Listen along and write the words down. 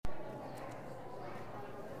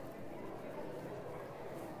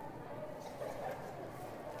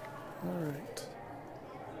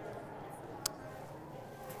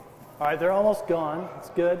All right, they're almost gone. It's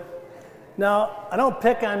good. Now, I don't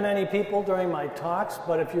pick on many people during my talks,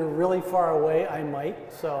 but if you're really far away, I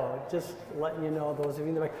might. So just letting you know, those of you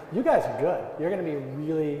in the back, you guys are good. You're going to be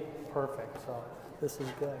really perfect. So this is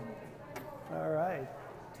good. All right.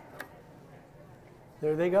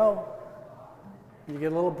 There they go. You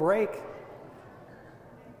get a little break.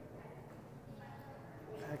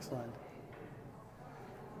 Excellent.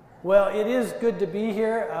 Well, it is good to be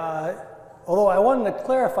here. Although I wanted to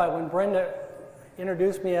clarify when Brenda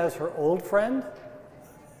introduced me as her old friend.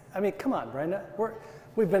 I mean, come on, Brenda.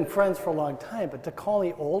 We've been friends for a long time, but to call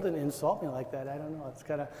me old and insult me like that, I don't know. It's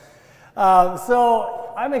kind of...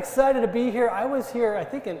 so I'm excited to be here. I was here, I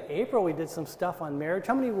think in April we did some stuff on marriage.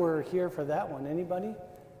 How many were here for that one? Anybody?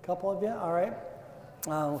 A couple of you? All right.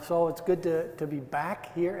 So it's good to be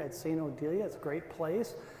back here at St. Odelia. It's a great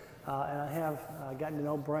place. And I have gotten to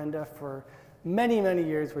know Brenda for many, many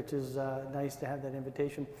years, which is nice to have that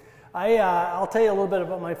invitation. I'll tell you a little bit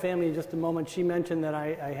about my family in just a moment. She mentioned that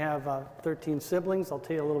I have 13 siblings. I'll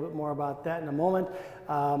tell you a little bit more about that in a moment.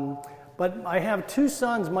 But I have two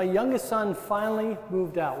sons. My youngest son finally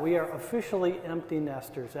moved out. We are officially empty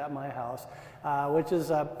nesters at my house, which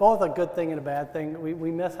is both a good thing and a bad thing.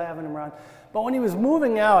 We miss having him around. But when he was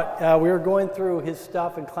moving out, we were going through his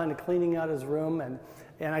stuff and kind of cleaning out his room, and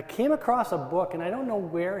I came across a book, and I don't know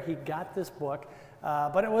where he got this book,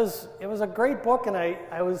 but it was a great book, and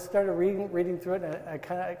I started reading through it,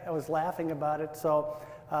 and I was laughing about it, so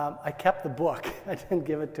I kept the book. I didn't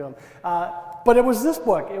give it to him. But it was this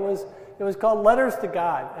book. It was called Letters to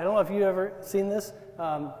God. I don't know if you've ever seen this.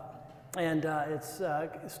 It's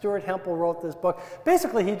Stuart Hempel wrote this book.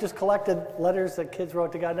 Basically, he just collected letters that kids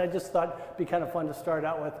wrote to God, and I just thought it'd be kind of fun to start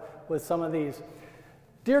out with some of these.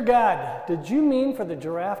 Dear God, did you mean for the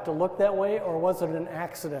giraffe to look that way, or was it an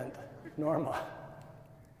accident? Norma.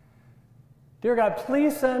 Dear God,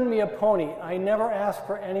 please send me a pony. I never asked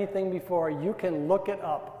for anything before. You can look it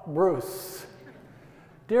up. Bruce.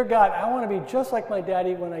 Dear God, I want to be just like my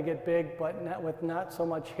daddy when I get big, but with not so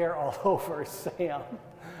much hair all over. Sam.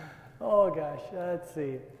 Oh gosh, let's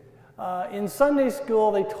see. In Sunday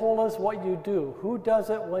school, they told us what you do. Who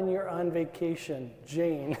does it when you're on vacation?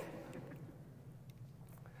 Jane.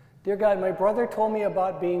 Dear God, my brother told me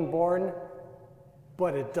about being born,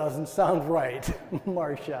 but it doesn't sound right.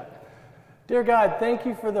 Marcia. Dear God, thank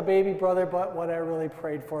you for the baby brother, but what I really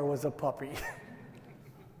prayed for was a puppy.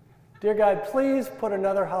 Dear God, please put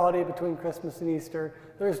another holiday between Christmas and Easter.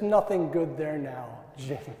 There's nothing good there now.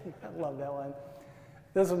 Jane. I love that one.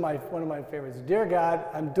 This is one of my favorites. Dear God,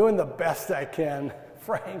 I'm doing the best I can.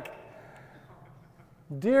 Frank.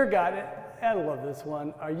 Dear God, I love this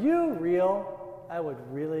one. Are you real? I would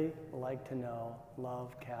really like to know.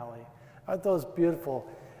 Love, Callie. Aren't those beautiful?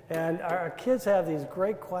 And our kids have these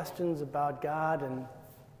great questions about God,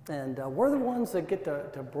 and we're the ones that get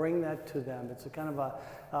to bring that to them. It's a kind of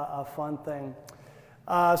a fun thing.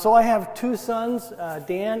 So I have two sons,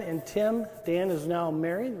 Dan and Tim. Dan is now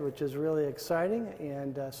married, which is really exciting,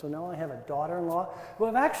 and so now I have a daughter-in-law who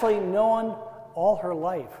I've actually known all her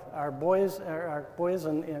life. Our boys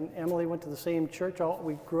and Emily went to the same church.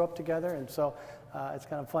 We grew up together, and so it's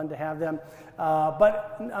kind of fun to have them.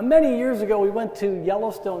 But many years ago, we went to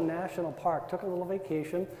Yellowstone National Park, took a little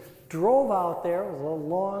vacation, drove out there. It was a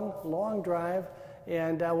long, long drive.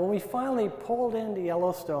 And when we finally pulled into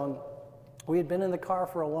Yellowstone, we had been in the car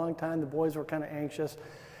for a long time. The boys were kind of anxious.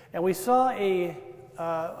 And we saw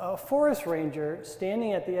a forest ranger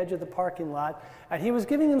standing at the edge of the parking lot, and he was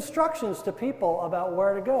giving instructions to people about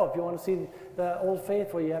where to go. If you want to see the Old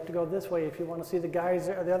Faithful, you have to go this way. If you want to see the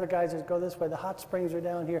other guys, go this way. The hot springs are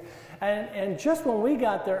down here. And just when we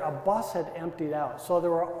got there, a bus had emptied out. So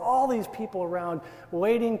there were all these people around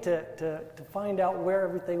waiting to find out where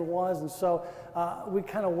everything was. And so we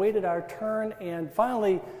kind of waited our turn, and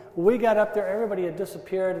finally we got up there. Everybody had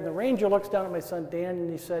disappeared, and the ranger looks down at my son Dan,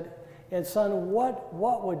 and he said, "And son, what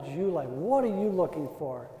would you like? What are you looking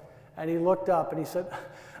for?" And he looked up and he said,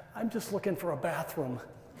 "I'm just looking for a bathroom."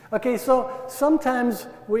 Okay, so sometimes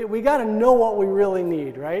we got to know what we really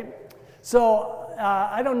need, right? So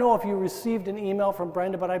I don't know if you received an email from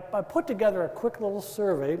Brenda, but I put together a quick little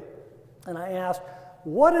survey, and I asked,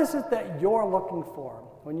 what is it that you're looking for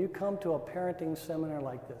when you come to a parenting seminar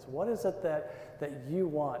like this? What is it that you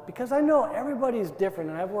want? Because I know everybody's different,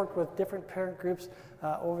 and I've worked with different parent groups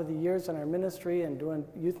over the years in our ministry and doing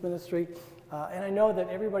youth ministry, and I know that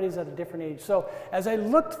everybody's at a different age. So as I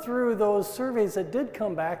looked through those surveys that did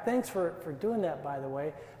come back, thanks for doing that, by the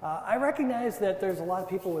way, I recognize that there's a lot of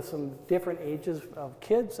people with some different ages of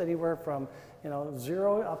kids, anywhere from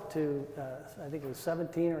 0 up to I think it was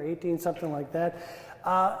 17 or 18, something like that.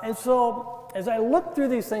 And so as I looked through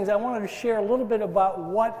these things, I wanted to share a little bit about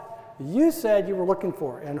what you said you were looking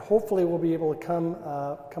for, and hopefully we'll be able to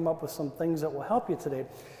come up with some things that will help you today.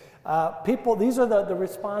 These are the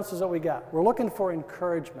responses that we got. We're looking for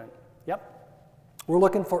encouragement. Yep. We're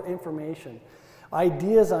looking for information,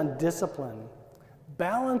 ideas on discipline,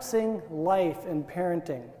 balancing life and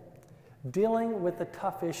parenting, dealing with the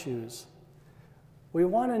tough issues. We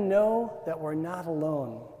want to know that we're not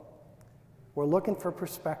alone. We're looking for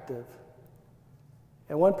perspective.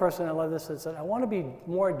 And one person, I love this, that said, I want to be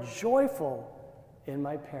more joyful in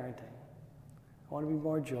my parenting. I want to be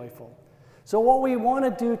more joyful. So what we want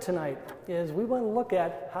to do tonight is we want to look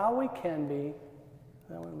at how we can be,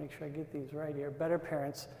 I want to make sure I get these right here, better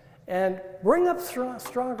parents, and bring up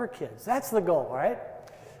stronger kids. That's the goal, all right?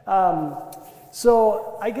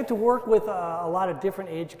 So I get to work with a lot of different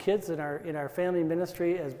age kids in our family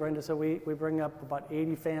ministry. As Brenda said, we bring up about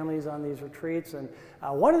 80 families on these retreats. And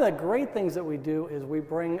one of the great things that we do is we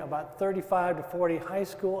bring about 35 to 40 high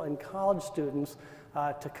school and college students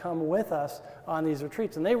to come with us on these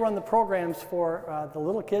retreats. And they run the programs for the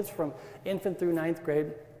little kids from infant through 9th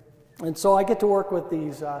grade. And so I get to work with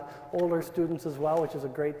these older students as well, which is a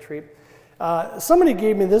great treat. Somebody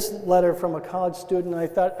gave me this letter from a college student, and I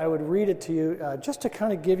thought I would read it to you just to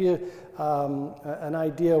kind of give you an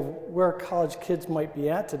idea of where college kids might be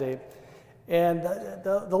at today. And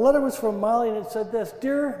the letter was from Molly, and it said this: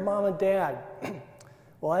 Dear Mom and Dad,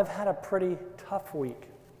 well, I've had a pretty tough week.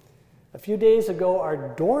 A few days ago,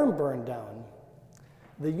 our dorm burned down.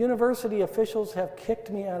 The university officials have kicked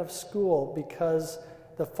me out of school because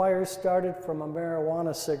the fire started from a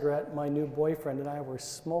marijuana cigarette my new boyfriend and I were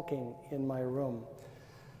smoking in my room.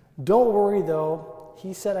 Don't worry, though.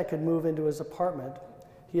 He said I could move into his apartment.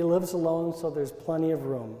 He lives alone, so there's plenty of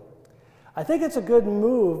room. I think it's a good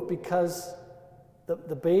move because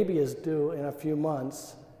the baby is due in a few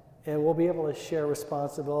months, and we'll be able to share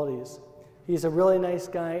responsibilities. He's a really nice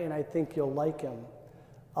guy, and I think you'll like him.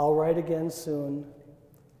 I'll write again soon.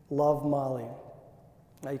 Love, Molly.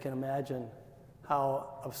 Now you can imagine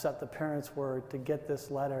how upset the parents were to get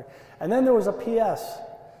this letter. And then there was a P.S.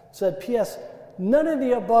 It said, P.S. None of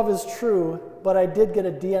the above is true, but I did get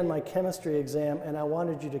a D on my chemistry exam, and I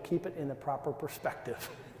wanted you to keep it in the proper perspective.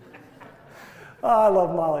 Oh, I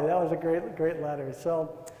love Molly. That was a great letter.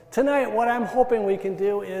 So tonight, what I'm hoping we can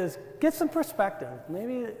do is get some perspective.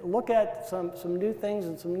 Maybe look at some new things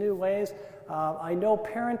and some new ways. I know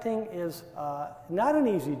parenting is not an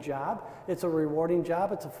easy job. It's a rewarding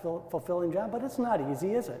job. It's a fulfilling job, but it's not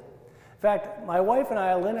easy, is it? In fact, my wife and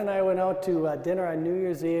I, Lynn and I, went out to dinner on New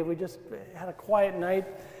Year's Eve. We just had a quiet night.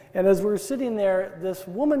 And as we were sitting there, this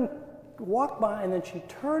woman walked by, and then she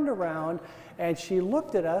turned around, and she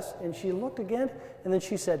looked at us, and she looked again, and then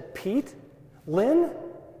she said, Pete? Lynn?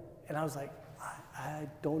 And I was like, I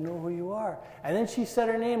don't know who you are. And then she said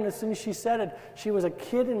her name, and as soon as she said it, she was a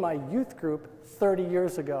kid in my youth group 30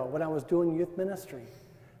 years ago when I was doing youth ministry.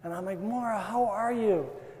 And I'm like, Maura, how are you?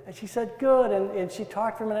 And she said, good. And she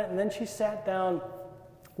talked for a minute, and then she sat down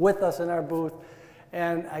with us in our booth.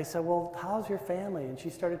 And I said, well, how's your family? And she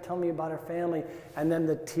started telling me about her family, and then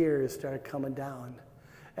the tears started coming down.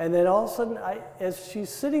 And then all of a sudden, as she's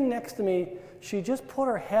sitting next to me, she just put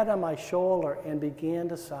her head on my shoulder and began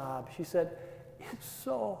to sob. She said, it's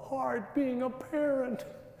so hard being a parent.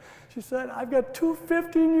 She said, I've got two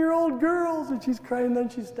 15-year-old girls. And she's crying, and then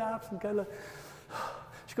she stops and kind of,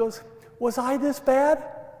 she goes, was I this bad?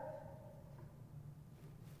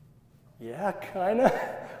 Yeah, kind of.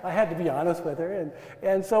 I had to be honest with her.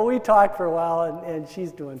 And so we talked for a while, and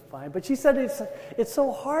she's doing fine. But she said it's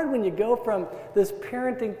so hard when you go from this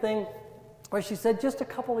parenting thing where she said just a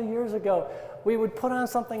couple of years ago, we would put on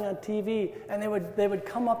something on TV, and they would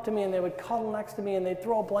come up to me, and they would cuddle next to me, and they'd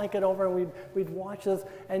throw a blanket over, and we'd watch this.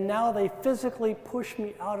 And now they physically push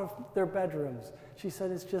me out of their bedrooms. She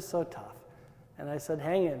said, it's just so tough. And I said,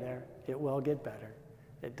 hang in there. It will get better.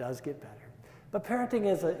 It does get better. But parenting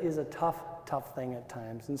is a tough thing at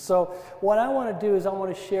times. And so what I want to do is I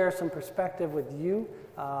want to share some perspective with you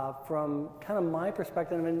from kind of my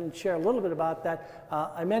perspective and share a little bit about that.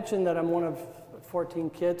 I mentioned that I'm one of 14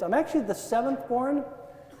 kids. I'm actually the 7th born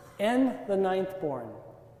and the 9th born.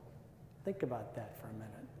 Think about that for a minute.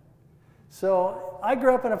 So I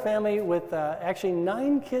grew up in a family with actually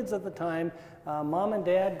 9 kids at the time. Mom and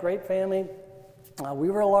dad, great family. We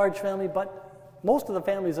were a large family, but most of the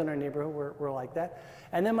families in our neighborhood were like that.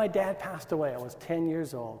 And then my dad passed away. I was 10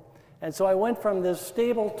 years old. And so I went from this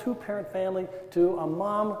stable 2-parent family to a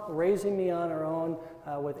mom raising me on her own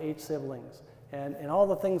with 8 siblings and all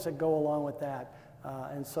the things that go along with that.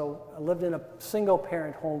 And so I lived in a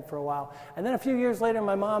single-parent home for a while. And then a few years later,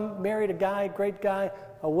 my mom married a guy, great guy,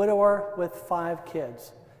 a widower with 5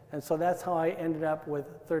 kids. And so that's how I ended up with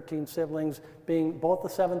 13 siblings, being both the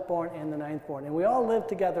 7th born and the 9th born. And we all lived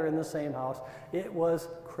together in the same house. It was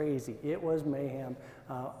crazy. It was mayhem.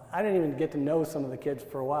 I didn't even get to know some of the kids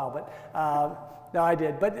for a while, but no, I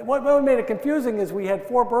did. But what made it confusing is we had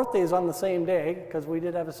 4 birthdays on the same day, because we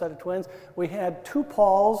did have a set of twins. We had 2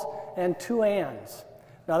 Pauls and 2 Anns.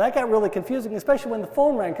 Now that got really confusing, especially when the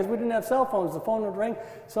phone rang, because we didn't have cell phones. The phone would ring,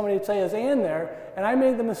 somebody would say, "Is Ann there?" And I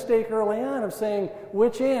made the mistake early on of saying,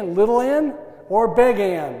 "Which Ann, little Ann or big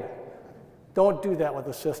Ann?" Don't do that with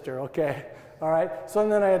a sister, okay? All right? So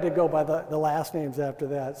then I had to go by the last names after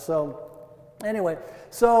that. So anyway,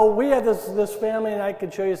 so we had this family, and I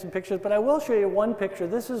could show you some pictures, but I will show you one picture.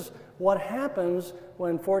 This is what happens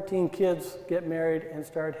when 14 kids get married and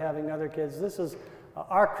start having other kids. This is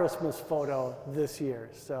our Christmas photo this year.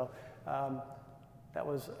 So that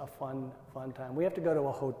was a fun time. We have to go to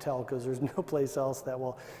a hotel because there's no place else that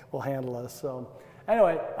will handle us. So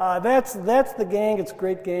anyway, that's the gang. It's a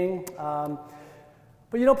great gang.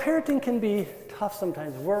 But you know, parenting can be tough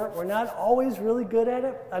sometimes. We're not always really good at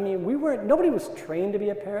it. I mean, nobody was trained to be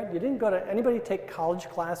a parent. You didn't go to, anybody take college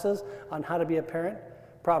classes on how to be a parent?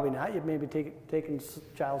 Probably not. You'd maybe taken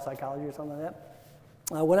child psychology or something like that.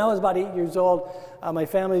 When I was about 8 years old, my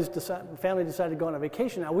family decided to go on a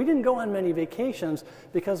vacation. Now, we didn't go on many vacations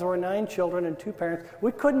because there were 9 children and 2 parents.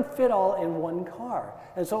 We couldn't fit all in one car.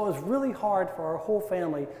 And so it was really hard for our whole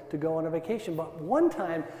family to go on a vacation. But one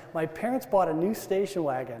time, my parents bought a new station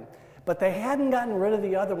wagon, but they hadn't gotten rid of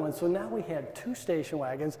the other one. So now we had 2 station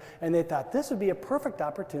wagons, and they thought this would be a perfect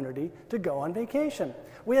opportunity to go on vacation.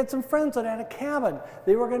 We had some friends that had a cabin.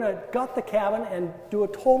 They were going to gut the cabin and do a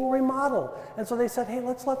total remodel. And so they said, "Hey,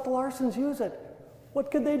 let's let the Larsons use it."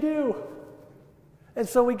 What could they do? And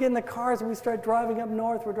so we get in the cars and we start driving up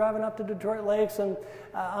north. We're driving up to Detroit Lakes, and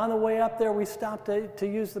on the way up there, we stopped to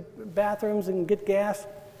use the bathrooms and get gas.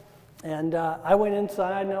 And I went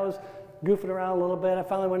inside, and I was goofing around a little bit. I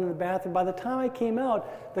finally went in the bathroom. By the time I came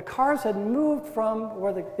out, the cars had moved from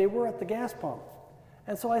where they were at the gas pump.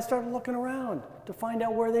 And so I started looking around to find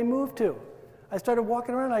out where they moved to. I started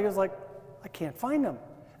walking around, and I was like, I can't find them.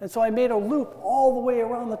 And so I made a loop all the way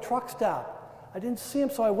around the truck stop. I didn't see them,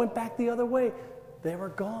 so I went back the other way. They were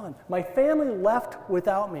gone. My family left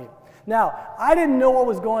without me. Now, I didn't know what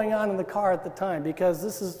was going on in the car at the time, because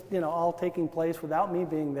this is, all taking place without me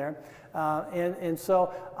being there. And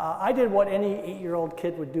so I did what any 8-year-old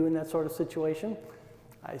kid would do in that sort of situation.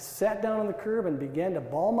 I sat down on the curb and began to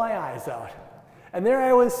bawl my eyes out. And there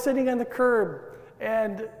I was sitting on the curb,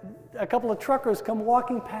 and a couple of truckers come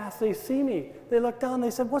walking past. They see me. They look down.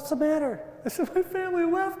 They said, "What's the matter?" I said, "My family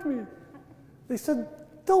left me." They said,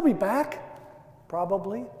 "They'll be back."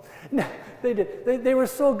 Probably. No, they did. They were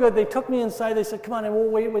so good. They took me inside. They said, "Come on, and we'll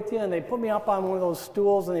wait with you." And they put me up on one of those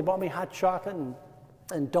stools, and they bought me hot chocolate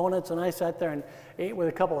and donuts. And I sat there and ate with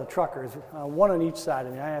a couple of truckers, one on each side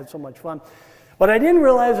of me. I had so much fun. What I didn't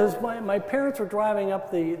realize is my parents were driving up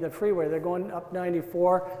the freeway. They're going up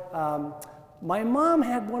 94. My mom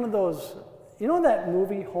had one of those, that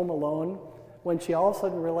movie Home Alone, when she all of a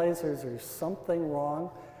sudden realizes there's something wrong,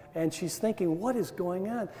 and she's thinking, what is going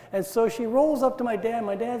on? And so she rolls up to my dad.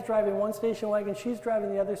 My dad's driving one station wagon. She's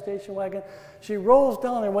driving the other station wagon. She rolls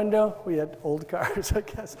down their window. We had old cars, I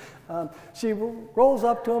guess. She rolls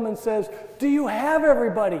up to him and says, "Do you have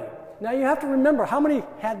everybody?" Now, you have to remember, how many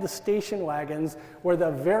had the station wagons where the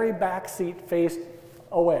very back seat faced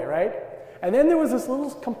away, right? And then there was this little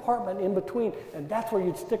compartment in between, and that's where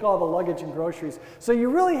you'd stick all the luggage and groceries. So you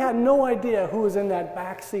really had no idea who was in that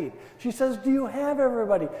back seat. She says, "Do you have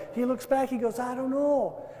everybody?" He looks back, he goes, "I don't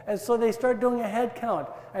know." And so they start doing a head count,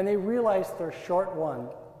 and they realize they're short one.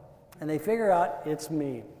 And they figure out it's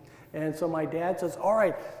me. And so my dad says, "All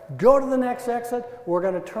right, go to the next exit. We're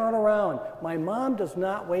going to turn around." My mom does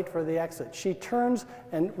not wait for the exit. She turns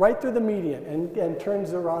and right through the median and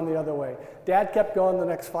turns around the other way. Dad kept going the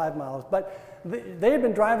next 5 miles. But they had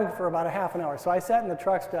been driving for about a half an hour. So I sat in the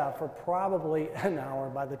truck stop for probably an hour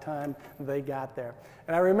by the time they got there.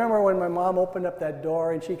 And I remember when my mom opened up that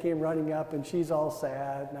door and she came running up and she's all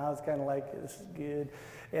sad. And I was kind of like, this is good.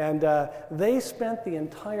 And they spent the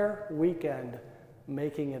entire weekend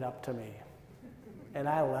making it up to me, and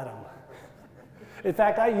I let them. In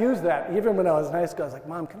fact, I used that even when I was in high school. I was like,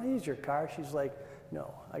 "Mom, can I use your car?" She's like, "No."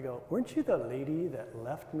 I go, "Weren't you the lady that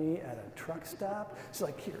left me at a truck stop?" She's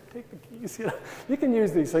like, "Here, take the keys." You can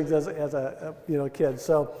use these things as a kid.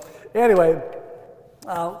 So anyway,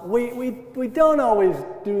 we don't always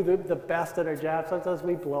do the best at our job. Sometimes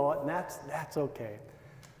we blow it, and that's okay.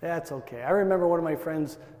 That's okay. I remember one of my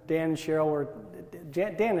friends, Dan and Cheryl,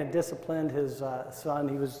 Dan had disciplined his son.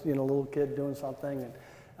 He was, a little kid doing something, and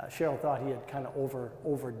Cheryl thought he had kind of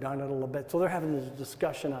overdone it a little bit. So they're having this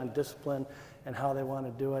discussion on discipline and how they want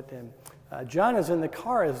to do it. And John is in the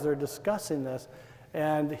car as they're discussing this,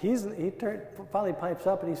 and he finally pipes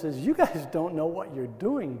up and he says, "You guys don't know what you're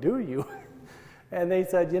doing, do you?" And they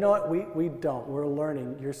said, "You know what? We don't. We're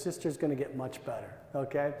learning. Your sister's going to get much better."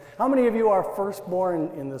 Okay? How many of you are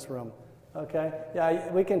firstborn in this room? Okay? Yeah,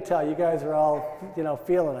 we can tell. You guys are all,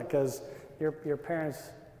 feeling it because your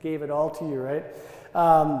parents gave it all to you, right?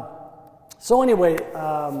 So anyway,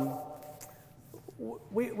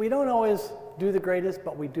 we don't always do the greatest,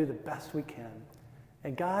 but we do the best we can.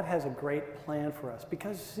 And God has a great plan for us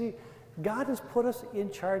because, see, God has put us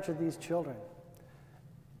in charge of these children.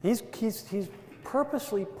 He's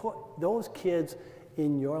purposely put those kids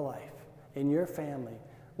in your life, in your family,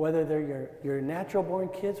 whether they're your natural-born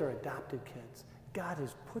kids or adopted kids. God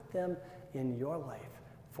has put them in your life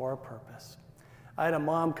for a purpose. I had a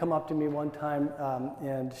mom come up to me one time,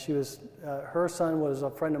 and she was, her son was a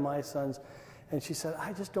friend of my son's, and she said,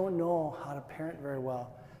 "I just don't know how to parent very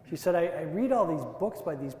well." She said, I read all these books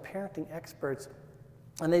by these parenting experts,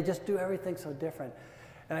 and they just do everything so different.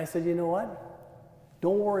 And I said, "You know what?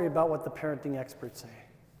 Don't worry about what the parenting experts say,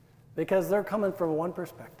 because they're coming from one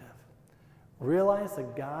perspective. Realize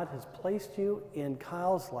that God has placed you in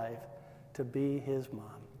Kyle's life to be his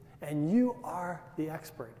mom, and you are the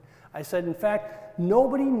expert." I said, "In fact,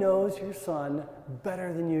 nobody knows your son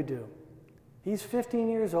better than you do. He's 15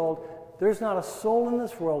 years old. There's not a soul in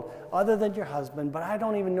this world other than your husband, but I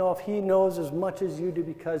don't even know if he knows as much as you do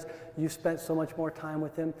because you spent so much more time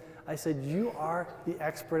with him." I said, "You are the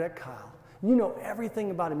expert at Kyle. You know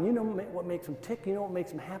everything about him. You know what makes him tick. You know what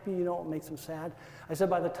makes him happy. You know what makes him sad." I said,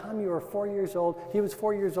 "By the time you were 4 years old, he was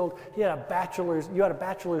 4 years old, you had a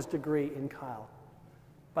bachelor's degree in Kyle.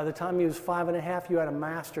 By the time he was 5 and a half, you had a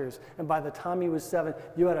master's. And by the time he was 7,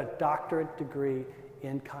 you had a doctorate degree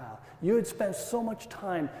in Kyle. You had spent so much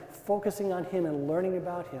time focusing on him and learning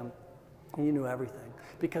about him, and you knew everything.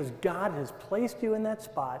 Because God has placed you in that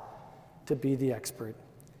spot to be the expert."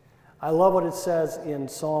 I love what it says in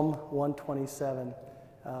Psalm 127.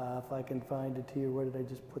 If I can find it here, where did I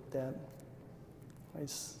just put that? I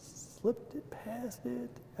slipped it past it.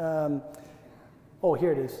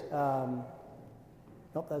 Here it is.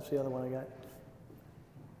 Nope, that's the other one I got.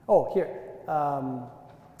 Oh, here.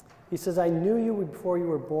 He says, "I knew you before you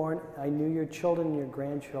were born. I knew your children and your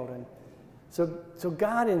grandchildren." So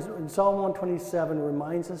God in Psalm 127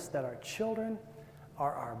 reminds us that our children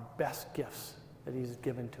are our best gifts that he's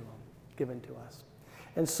given to us.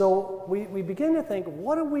 And so we begin to think,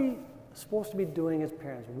 what are we supposed to be doing as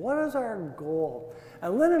parents? What is our goal?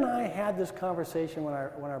 And Lynn and I had this conversation when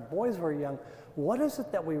our boys were young. What is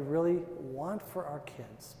it that we really want for our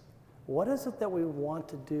kids? What is it that we want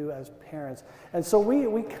to do as parents? And so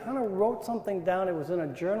we kind of wrote something down. It was in a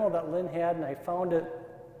journal that Lynn had, and I found it.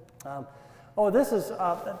 This is,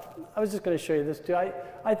 I was just going to show you this too.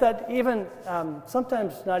 I thought even,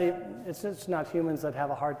 sometimes it's not humans that have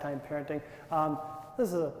a hard time parenting.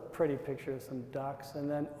 This is a pretty picture of some ducks, and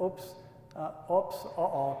then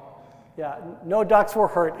yeah, no ducks were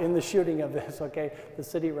hurt in the shooting of this, okay? The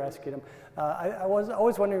city rescued them. I was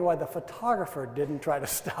always wondering why the photographer didn't try to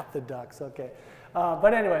stop the ducks, okay?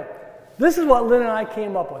 But anyway, this is what Lynn and I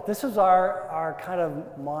came up with. This is our kind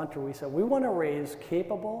of mantra. We said we want to raise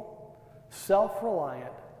capable,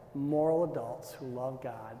 self-reliant, moral adults who love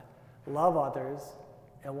God, love others,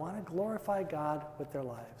 and want to glorify God with their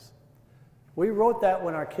lives. We wrote that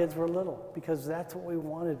when our kids were little because that's what we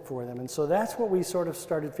wanted for them. And so that's what we sort of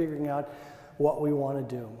started figuring out what we want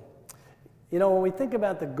to do. You know, when we think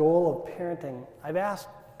about the goal of parenting, I've asked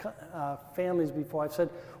families before, I've said,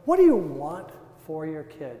 what do you want for your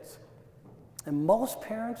kids? And most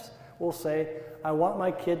parents will say, I want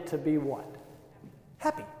my kid to be what?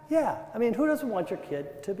 Happy. Yeah. I mean, who doesn't want your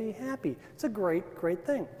kid to be happy? It's a great, great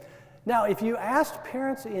thing. Now, if you asked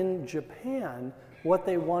parents in Japan what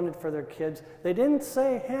they wanted for their kids, they didn't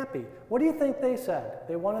say happy. What do you think they said?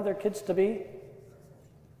 They wanted their kids to be?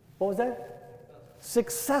 What was that?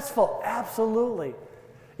 Successful. Absolutely.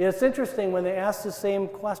 It's interesting, when they asked the same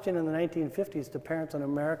question in the 1950s to parents in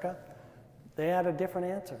America, they had a different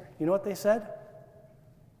answer. You know what they said?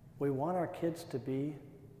 We want our kids to be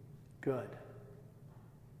good.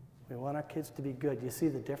 We want our kids to be good. You see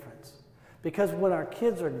the difference? Because when our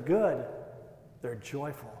kids are good, they're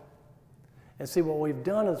joyful. And see, what we've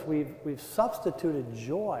done is we've substituted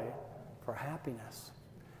joy for happiness.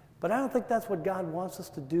 But I don't think that's what God wants us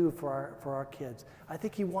to do for our kids. I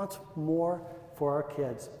think he wants more for our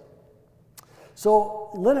kids.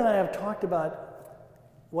 So Lynn and I have talked about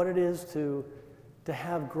what it is to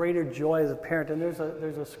have greater joy as a parent. And there's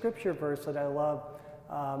a scripture verse that I love.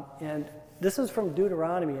 And this is from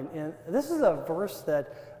Deuteronomy. And this is a verse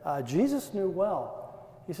that Jesus knew well.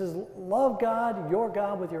 He says, love God, your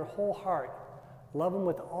God, with your whole heart. Love him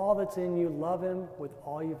with all that's in you. Love him with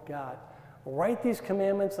all you've got. Write these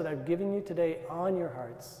commandments that I've given you today on your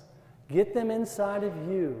hearts. Get them inside of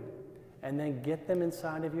you, and then get them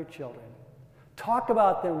inside of your children. Talk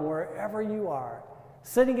about them wherever you are.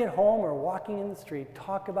 Sitting at home or walking in the street,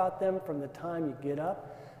 talk about them from the time you get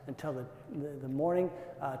up until the morning,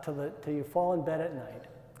 till you fall in bed at night.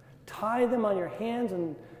 Tie them on your hands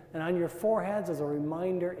and on your foreheads as a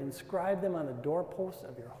reminder. Inscribe them on the doorposts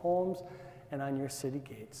of your homes and on your city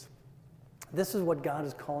gates. This is what God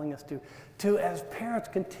is calling us to as parents,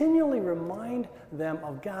 continually remind them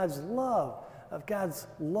of God's love, of God's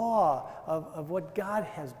law, of what God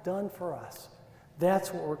has done for us.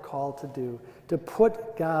 That's what we're called to do, to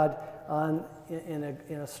put God in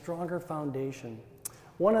a stronger foundation.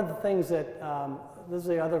 One of the things that, this is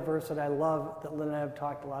the other verse that I love that Lynn and I have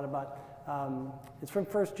talked a lot about. It's from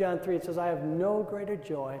 1 John 3. It says, I have no greater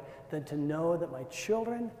joy than to know that my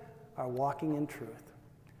children are walking in truth.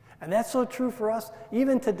 And that's so true for us,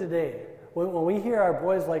 even to today. When we hear our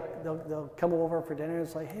boys, like, they'll come over for dinner and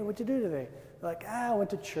it's like, hey, what'd you do today? They're like, I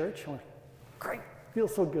went to church. I'm like, great,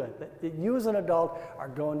 feels so good that you as an adult are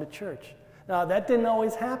going to church. Now, that didn't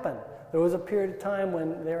always happen. There was a period of time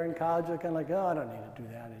when they were in college, they're kind of like, oh, I don't need to do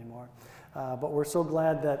that anymore. But we're so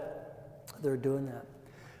glad that they're doing that.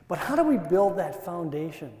 But how do we build that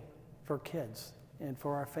foundation for kids and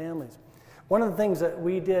for our families? One of the things that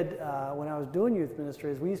we did when I was doing youth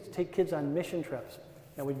ministry is we used to take kids on mission trips.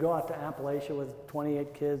 And we'd go out to Appalachia with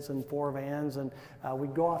 28 kids and 4 vans, and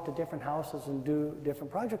we'd go off to different houses and do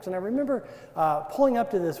different projects. And I remember pulling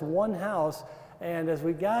up to this one house, and as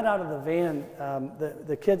we got out of the van,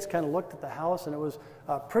 the kids kind of looked at the house, and it was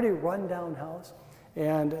a pretty rundown house.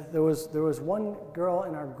 And there was one girl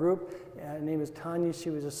in our group, her name is Tanya. She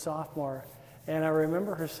was a sophomore. And I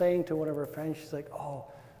remember her saying to one of her friends, she's like, oh,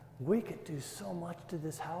 we could do so much to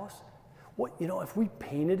this house. What, if we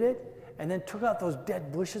painted it and then took out those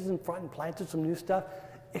dead bushes in front and planted some new stuff,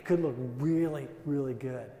 it could look really, really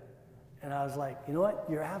good. And I was like, you know what?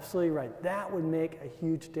 You're absolutely right. That would make a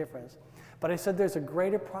huge difference. But I said there's a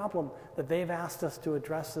greater problem that they've asked us to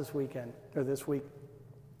address this week.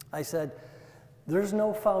 I said, there's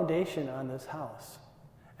no foundation on this house.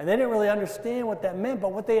 And they didn't really understand what that meant,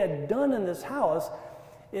 but what they had done in this house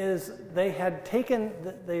is they had taken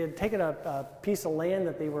a piece of land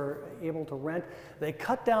that they were able to rent. They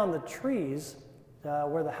cut down the trees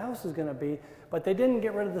where the house is going to be, but they didn't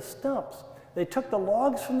get rid of the stumps. They took the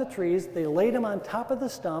logs from the trees, they laid them on top of the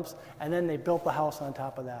stumps, and then they built the house on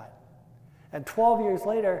top of that. And 12 years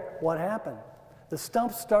later, what happened? The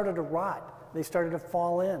stumps started to rot. They started to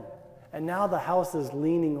fall in. And now the house is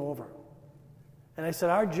leaning over. And I said,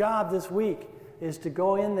 our job this week is to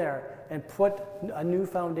go in there and put a new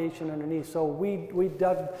foundation underneath. So we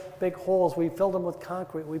dug big holes, we filled them with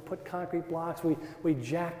concrete, we put concrete blocks, we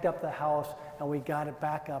jacked up the house, and we got it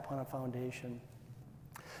back up on a foundation.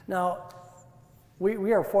 Now,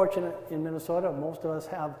 we are fortunate in Minnesota. Most of us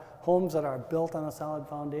have homes that are built on a solid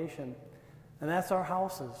foundation, and that's our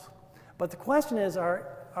houses. But the question is,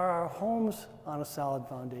 are our homes on a solid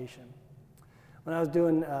foundation? When I was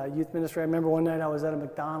doing youth ministry, I remember one night I was at a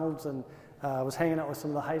McDonald's and I was hanging out with some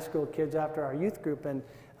of the high school kids after our youth group, and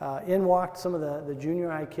in walked some of the junior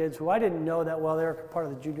high kids who I didn't know that well. They were part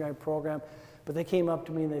of the junior high program, but they came up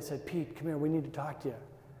to me and they said, Pete, come here, we need to talk to you.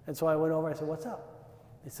 And so I went over and I said, what's up?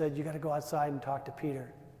 They said, you got to go outside and talk to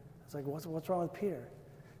Peter. I was like, what's wrong with Peter?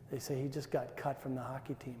 They say he just got cut from the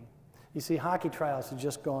hockey team. You see, hockey tryouts had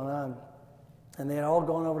just gone on, and they had all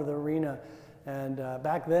gone over to the arena. And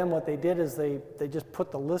back then what they did is they just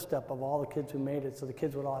put the list up of all the kids who made it, so the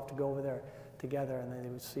kids would all have to go over there together and they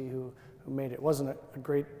would see who made it. It wasn't a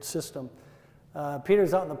great system.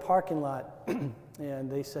 Peter's out in the parking lot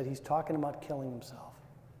and they said he's talking about killing himself.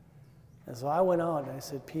 And so I went out and I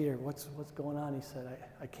said, Peter, what's going on? He said,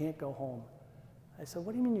 I can't go home. I said,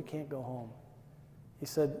 what do you mean you can't go home? He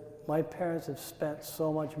said, my parents have spent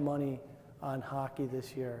so much money on hockey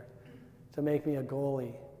this year to make me a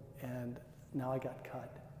goalie, and now I got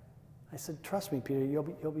cut. I said, trust me, Peter, you'll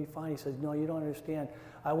be fine. He said, no, you don't understand.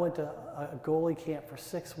 I went to a goalie camp for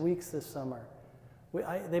 6 weeks this summer.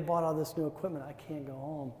 They bought all this new equipment. I can't go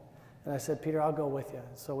home. And I said, Peter, I'll go with you.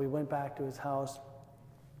 So we went back to his house.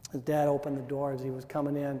 His dad opened the door as he was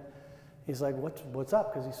coming in. He's like, what's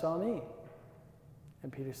up? Because he saw me.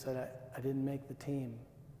 And Peter said, I didn't make the team.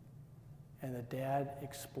 And the dad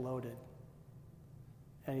exploded.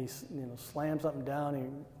 And he slammed something down and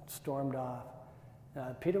he stormed off.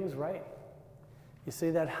 Peter was right. You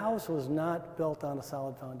see, that house was not built on a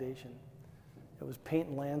solid foundation. It was paint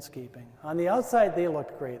and landscaping. On the outside, they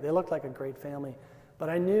looked great. They looked like a great family. But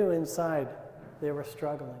I knew inside they were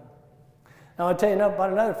struggling. Now, I'll tell you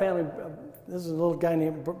about another family. This is a little guy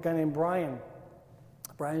named Brian.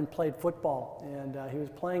 Brian played football, and he was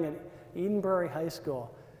playing at Edenbury High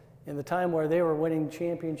School in the time where they were winning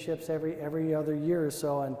championships every other year or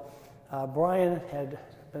so. And Brian had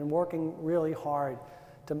been working really hard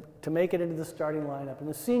to make it into the starting lineup. In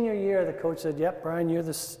the senior year, the coach said, "Yep, Brian, you're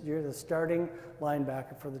the starting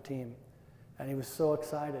linebacker for the team." And he was so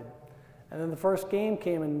excited. And then the first game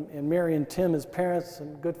came, and Mary and Tim, his parents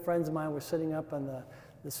and good friends of mine, were sitting up on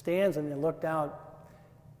the stands, and they looked out,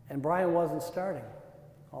 and Brian wasn't starting.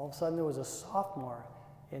 All of a sudden, there was a sophomore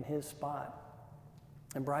in his spot.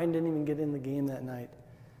 And Brian didn't even get in the game that night.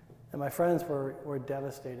 And my friends were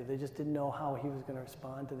devastated. They just didn't know how he was going to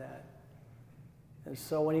respond to that. And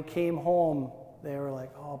so when he came home, they were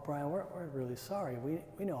like, "Oh, Brian, we're really sorry.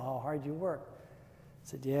 We know how hard you work." I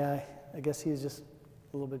said, "Yeah, I guess he's just a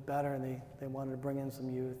little bit better," and they wanted to bring in some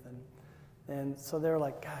youth. And so they were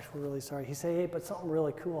like, "Gosh, we're really sorry." He said, "Hey, but something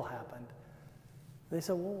really cool happened." They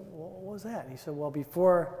said, "Well, what was that?" He said, "Well,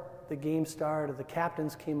 before the game started, the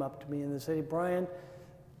captains came up to me and they said, 'Hey, Brian,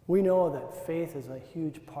 we know that faith is a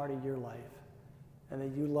huge part of your life and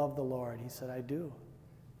that you love the Lord.'" He said, "I do."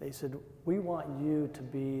 They said, "We want you to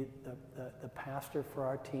be the pastor for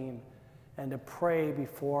our team and to pray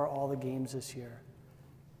before all the games this year."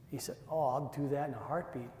 He said, "Oh, I'll do that in a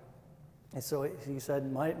heartbeat." And so he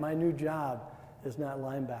said, my new job is not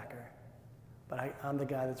linebacker, but I'm the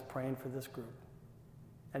guy that's praying for this group.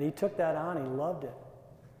 And he took that on. He loved it.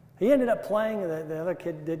 He ended up playing. The other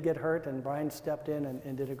kid did get hurt, and Brian stepped in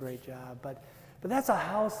and did a great job. But that's a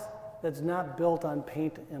house that's not built on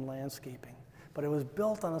paint and landscaping, but it was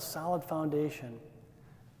built on a solid foundation.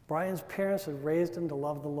 Brian's parents had raised him to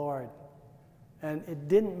love the Lord. And it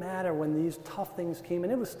didn't matter when these tough things came,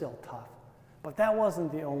 and it was still tough. But that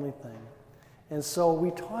wasn't the only thing. And so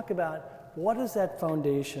we talk about what is that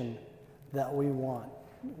foundation that we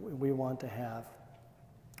want to have.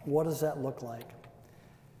 What does that look like?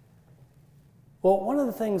 Well, one of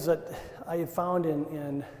the things that I found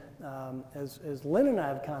as Lynn and I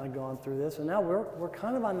have kind of gone through this, and now we're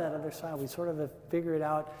kind of on that other side. We sort of have figured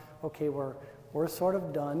out, okay, we're sort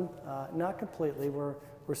of done, not completely. We're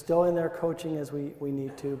still in there coaching as we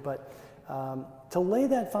need to, but to lay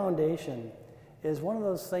that foundation is one of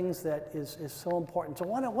those things that is so important. So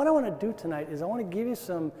what I want to do tonight is I want to give you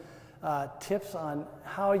some tips on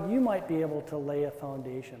how you might be able to lay a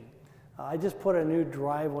foundation. I just put a new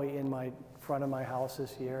driveway in my front of my house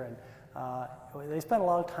this year, and they spent a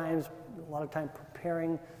lot of time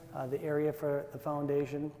preparing the area for the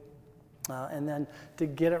foundation, and then to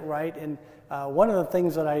get it right. And one of the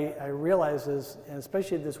things that I realized is, and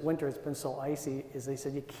especially this winter, it's been so icy, is they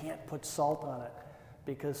said you can't put salt on it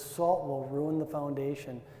because salt will ruin the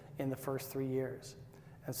foundation in the first 3 years.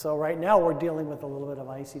 And so right now we're dealing with a little bit of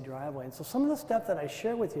icy driveway. And so some of the stuff that I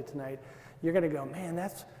share with you tonight, you're going to go, "Man,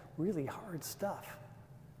 that's really hard stuff."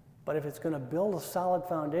 But if it's going to build a solid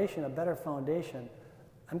foundation, a better foundation,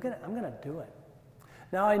 I'm going to do it.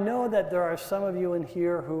 Now, I know that there are some of you in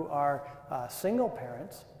here who are single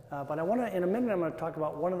parents, but I want to, in a minute, I'm going to talk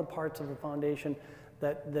about one of the parts of the foundation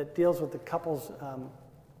that deals with the couples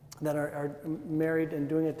that are married and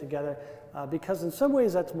doing it together, because in some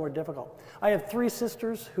ways that's more difficult. I have 3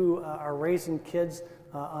 sisters who are raising kids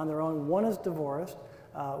on their own. One is divorced,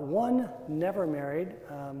 one never married,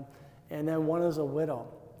 and then one is a widow.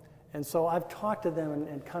 And so I've talked to them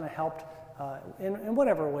and kind of helped in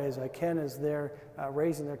whatever ways I can as they're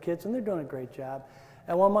raising their kids, and they're doing a great job.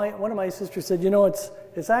 And one of my sisters said,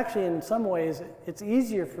 it's actually in some ways, it's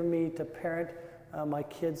easier for me to parent my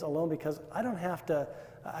kids alone because I don't have to,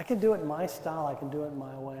 I can do it in my style, I can do it in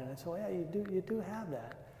my way. And I said, well, yeah, you do have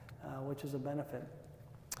that, which is a benefit.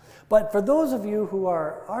 But for those of you who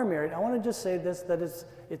are married, I want to just say this, that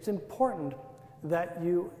it's important that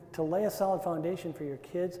to lay a solid foundation for your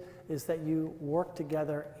kids is that you work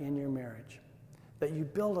together in your marriage, that you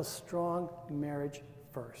build a strong marriage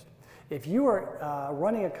first. If you are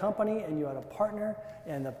running a company and you had a partner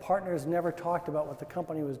and the partners never talked about what the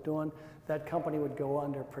company was doing, that company would go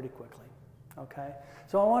under pretty quickly, okay?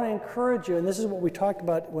 So I want to encourage you, and this is what we talked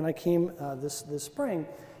about when I came this spring,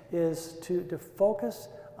 is to focus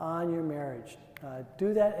on your marriage.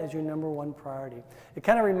 Do that as your number one priority. It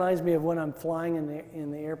kind of reminds me of when I'm flying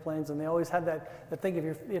in the airplanes, and they always have that thing,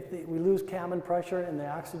 if we lose cabin pressure and the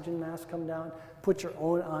oxygen masks come down, put your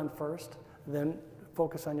own on first, then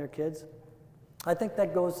focus on your kids. I think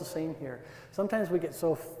that goes the same here. Sometimes we get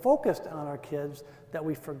so focused on our kids that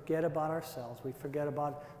we forget about ourselves. We forget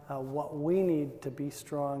about what we need to be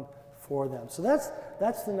strong for them. So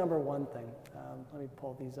that's the number one thing. Let me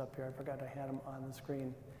pull these up here. I forgot I had them on the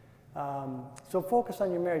screen. So focus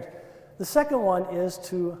on your marriage. The second one is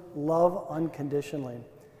to love unconditionally.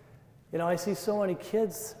 You know, I see so many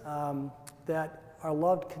kids that are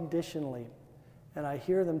loved conditionally, and I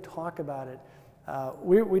hear them talk about it.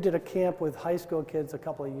 We did a camp with high school kids a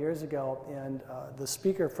couple of years ago, and the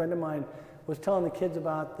speaker, a friend of mine, was telling the kids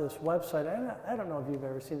about this website. I don't know if you've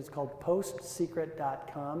ever seen it. It's called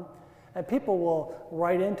postsecret.com. And people will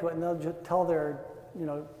write into it, and they'll just tell their,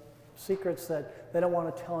 secrets that they don't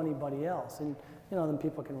want to tell anybody else. And, then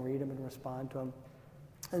people can read them and respond to them.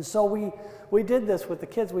 And so we did this with the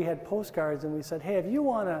kids. We had postcards, and we said, hey, if you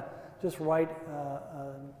want to just write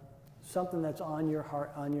something that's on your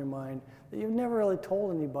heart, on your mind, that you've never really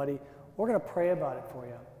told anybody, we're going to pray about it for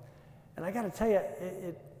you. And I got to tell you,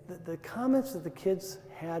 the comments that the kids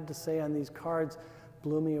had to say on these cards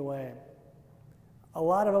blew me away. A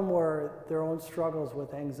lot of them were their own struggles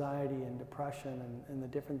with anxiety and depression and the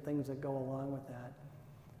different things that go along with that.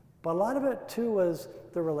 But a lot of it, too, was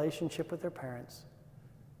the relationship with their parents,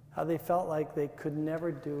 how they felt like they could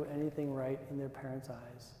never do anything right in their parents'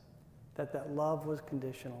 eyes, that love was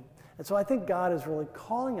conditional. And so I think God is really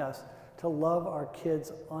calling us to love our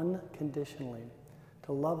kids unconditionally,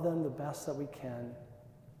 to love them the best that we can.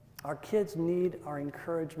 Our kids need our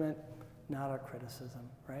encouragement, not our criticism,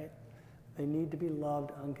 right? They need to be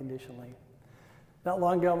loved unconditionally. Not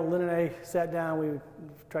long ago, Lynn and I sat down, we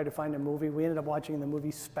tried to find a movie. We ended up watching the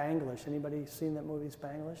movie Spanglish. Anybody seen that movie,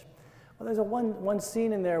 Spanglish? Well, there's one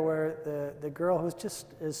scene in there where the girl, who's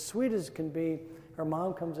just as sweet as can be, her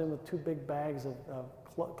mom comes in with 2 big bags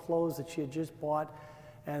of clothes that she had just bought,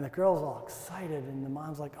 and the girl's all excited, and the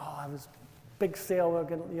mom's like, oh, I was big sale,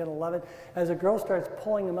 you're gonna love it. As the girl starts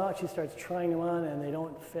pulling them out, she starts trying them on, and they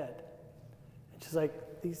don't fit. And she's like,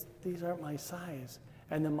 these aren't my size.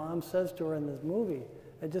 And the mom says to her in this movie,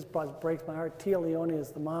 it just breaks my heart. Tia Leone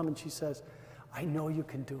is the mom, and she says, I know you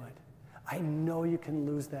can do it. I know you can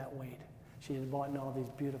lose that weight. She had bought all these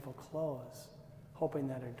beautiful clothes, hoping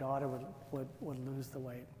that her daughter would lose the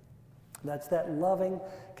weight. That's that loving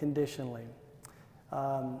conditionally.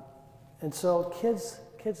 And so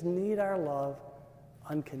kids need our love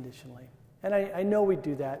unconditionally. And I know we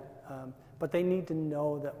do that, but they need to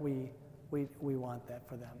know that we want that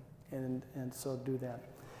for them, and so do that.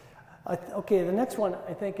 Okay, the next one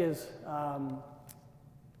I think is, I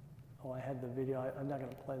had the video. I'm not going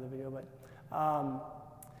to play the video, but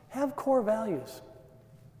have core values.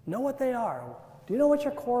 Know what they are. Do you know what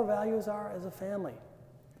your core values are as a family?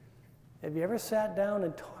 Have you ever sat down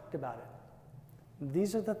and talked about it?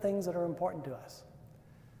 These are the things that are important to us.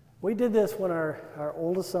 We did this when our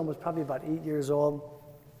oldest son was probably about 8 years old.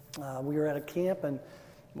 We were at a camp, and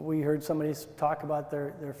we heard somebody talk about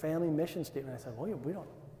their family mission statement. I said, well, we don't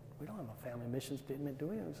have a family mission statement, do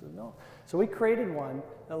we? And he said, no. So we created one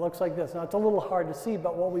that looks like this. Now, it's a little hard to see,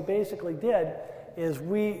 but what we basically did is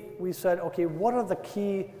we said, okay, what are the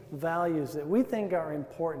key values that we think are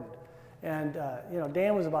important? And,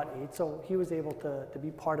 Dan was about 8, so he was able to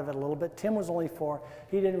be part of it a little bit. Tim was only 4.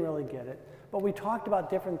 He didn't really get it. But we talked about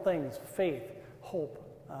different things: faith, hope,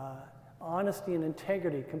 honesty and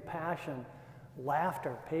integrity, compassion,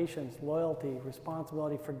 laughter, patience, loyalty,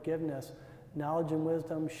 responsibility, forgiveness, knowledge and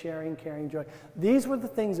wisdom, sharing, caring, joy. These were the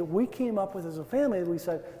things that we came up with as a family. We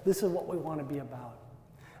said, this is what we want to be about.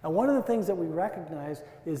 And one of the things that we recognize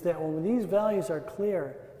is that when these values are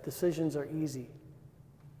clear, decisions are easy.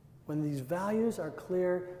 When these values are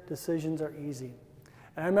clear, decisions are easy.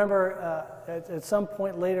 And I remember at some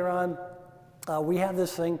point later on, we have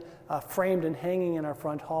this thing framed and hanging in our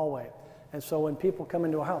front hallway. And so when people come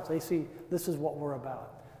into our house, they see this is what we're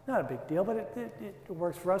about. Not a big deal, but it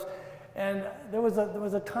works for us. And there was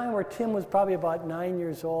a time where Tim was probably about 9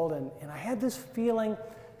 years old, and I had this feeling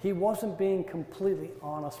he wasn't being completely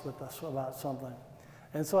honest with us about something.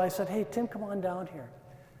 And so I said, hey, Tim, come on down here.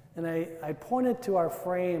 And I pointed to our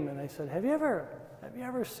frame, and I said, have you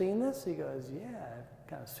ever seen this? He goes, yeah, I've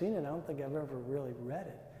kind of seen it. I don't think I've ever really read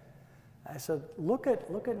it. I said, look at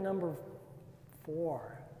number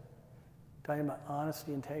 4, talking about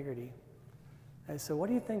honesty, integrity. I said, what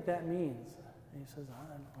do you think that means? And he says,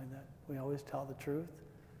 I don't know, that we always tell the truth.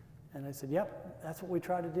 And I said, yep, that's what we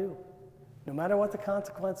try to do. No matter what the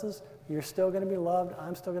consequences, you're still going to be loved,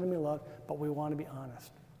 I'm still going to be loved, but we want to be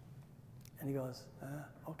honest. And he goes,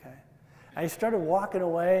 okay. And he started walking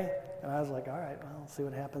away, and I was like, all right, well, I'll see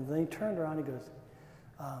what happens. And then he turned around and he goes,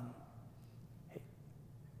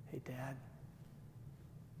 hey, Dad,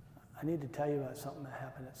 I need to tell you about something that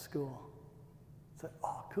happened at school. I said,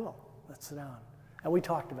 oh, cool, let's sit down. And we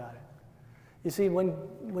talked about it. You see,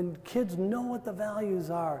 when kids know what the values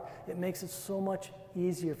are, it makes it so much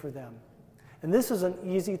easier for them. And this is an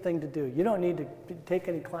easy thing to do. You don't need to take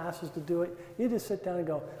any classes to do it. You just sit down and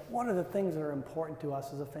go, what are the things that are important to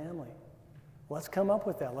us as a family? Let's come up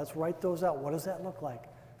with that. Let's write those out. What does that look like?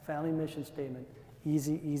 Family mission statement.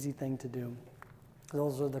 Easy thing to do.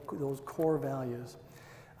 Those are those core values.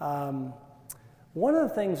 One of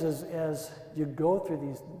the things is, as you go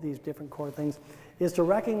through these different core things, is to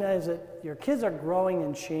recognize that your kids are growing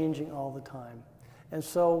and changing all the time. And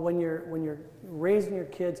so when you're raising your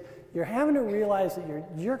kids, you're having to realize that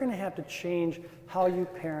you're going to have to change how you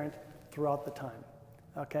parent throughout the time.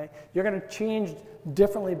 Okay? You're going to change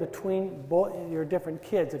differently between both your different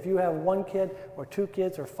kids. If you have one kid or two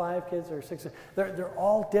kids or five kids or six, they're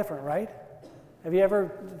all different, right? Have you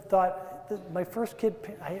ever thought, my first kid,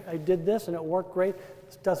 I did this and it worked great.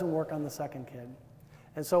 This doesn't work on the second kid.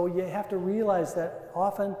 And so you have to realize that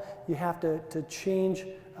often you have to change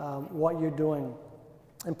what you're doing.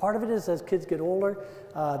 And part of it is as kids get older,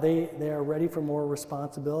 they are ready for more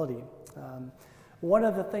responsibility. One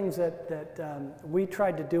of the things that we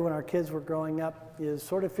tried to do when our kids were growing up is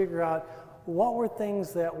sort of figure out what were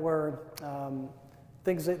things that were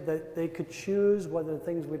things that they could choose, what are the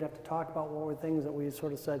things we'd have to talk about, what were things that we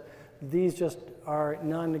sort of said, these just are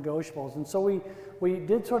non-negotiables. And so we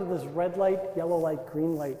did sort of this red light, yellow light,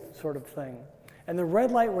 green light sort of thing. And the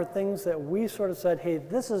red light were things that we sort of said, hey,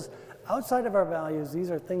 this is outside of our values. These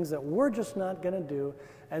are things that we're just not going to do.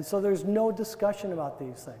 And so there's no discussion about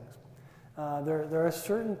these things. There are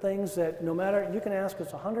certain things that no matter, you can ask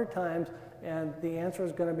us 100 times and the answer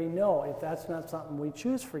is going to be no if that's not something we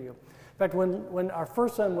choose for you. In fact, when our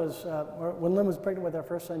first son was, when Lynn was pregnant with our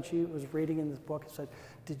first son, she was reading in this book and said,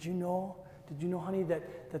 did you know, honey,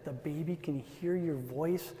 that the baby can hear your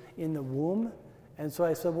voice in the womb? And so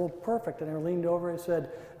I said, well, perfect. And I leaned over and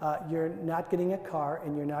said, you're not getting a car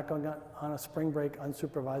and you're not going on a spring break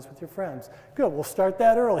unsupervised with your friends. Good, we'll start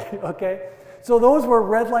that early, okay? So those were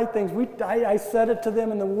red light things. I said it to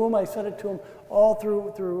them in the womb. I said it to them all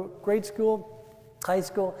through grade school, high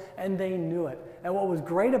school, and they knew it. And what was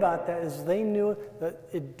great about that is they knew that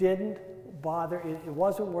it didn't bother, it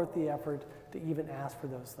wasn't worth the effort to even ask for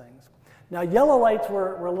those things. Now, yellow lights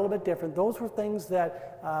were a little bit different. Those were things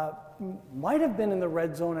that might have been in the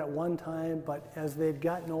red zone at one time, but as they've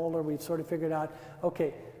gotten older, we've sort of figured out,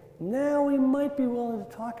 okay, now we might be willing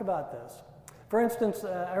to talk about this. For instance,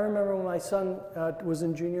 I remember when my son was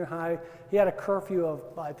in junior high, he had a curfew of,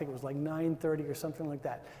 I think it was like 9:30 or something like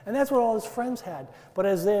that. And that's what all his friends had. But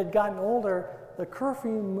as they had gotten older, the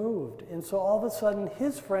curfew moved. And so all of a sudden,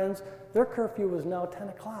 his friends, their curfew was now 10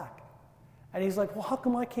 o'clock. And he's like, well, how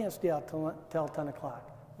come I can't stay out till 10 o'clock?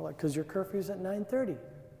 Well, like, because your curfew's at 9:30.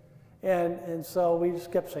 And so we just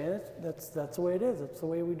kept saying, that's the way it is. That's the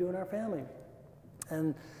way we do in our family.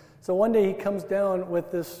 And so one day he comes down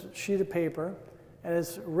with this sheet of paper, and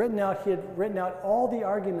it's written out, he had written out all the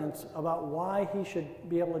arguments about why he should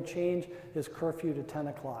be able to change his curfew to 10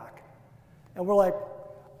 o'clock. And we're like,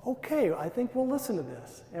 okay, I think we'll listen to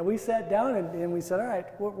this. And we sat down and we said, all right,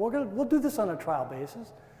 we'll do this on a trial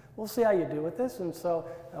basis. We'll see how you do with this. And so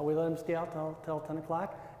we let him stay out till 10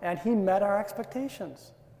 o'clock, and he met our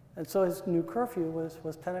expectations. And so his new curfew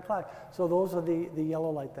was 10 o'clock. So those are the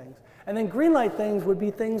yellow light things. And then green light things would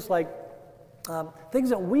be things like things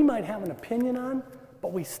that we might have an opinion on,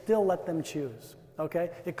 but we still let them choose, okay?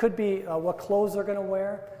 It could be what clothes they're going to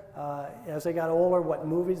wear as they got older, what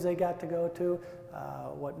movies they got to go to,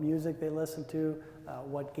 what music they listened to,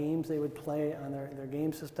 what games they would play on their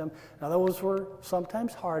game system. Now, those were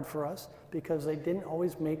sometimes hard for us because they didn't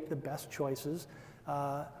always make the best choices.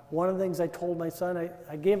 One of the things I told my son,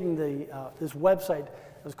 I gave him this website.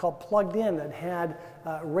 It was called Plugged In, that had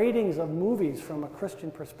ratings of movies from a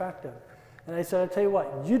Christian perspective. And I said, I'll tell you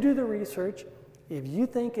what, you do the research. If you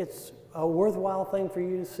think it's a worthwhile thing for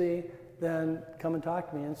you to see, then come and talk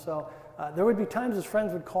to me. And so there would be times his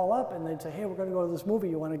friends would call up and they'd say, hey, we're going to go to this movie,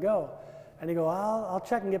 you want to go? And he'd go, I'll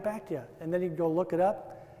check and get back to you. And then he'd go look it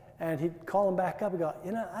up, and he'd call him back up and go,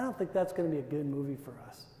 I don't think that's going to be a good movie for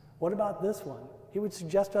us. What about this one? He would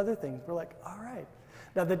suggest other things. We're like, all right.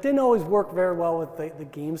 Now, that didn't always work very well with the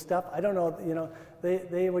game stuff. I don't know,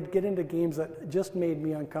 they would get into games that just made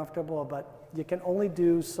me uncomfortable, but you can only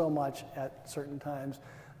do so much at certain times.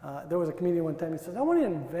 There was a comedian one time, he says, I want to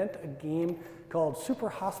invent a game called Super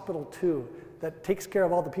Hospital 2 that takes care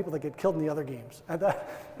of all the people that get killed in the other games. And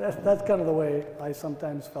that's kind of the way I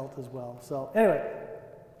sometimes felt as well. So anyway,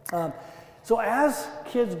 So as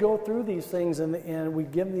kids go through these things and we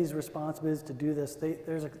give them these responsibilities to do this,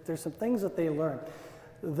 there's some things that they learn.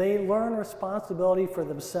 They learn responsibility for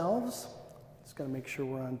themselves. Just got to make sure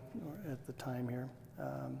we're on at the time here.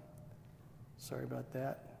 Sorry about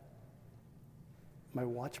that. My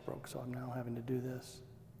watch broke, so I'm now having to do this.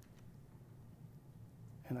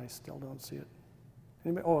 And I still don't see it.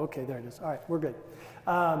 Anybody? Oh, okay, there it is. All right, we're good.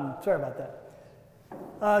 Sorry about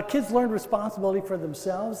that. Kids learn responsibility for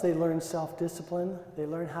themselves. They learn self-discipline. They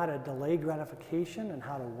learn how to delay gratification and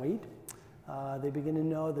how to wait. They begin to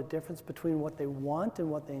know the difference between what they want and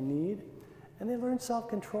what they need. And they learn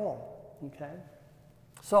self-control, okay?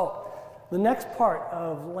 So the next part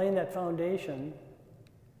of laying that foundation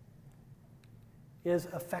is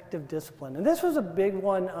effective discipline. And this was a big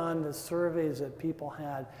one on the surveys that people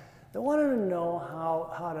had. They wanted to know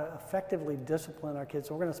how to effectively discipline our kids.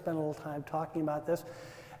 So we're going to spend a little time talking about this.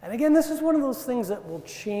 And again, this is one of those things that will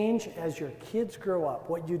change as your kids grow up.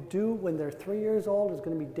 What you do when they're 3 years old is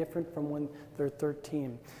going to be different from when they're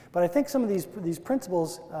 13. But I think some of these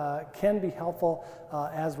principles can be helpful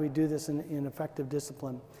as we do this in effective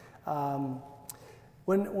discipline.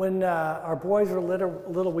 When our boys were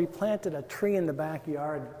little, we planted a tree in the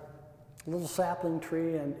backyard, a little sapling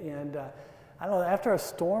tree, and I don't know, after a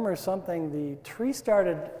storm or something, the tree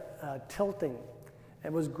started tilting.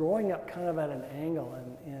 It was growing up kind of at an angle,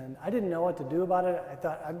 and I didn't know what to do about it. I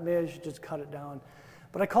thought maybe I should just cut it down.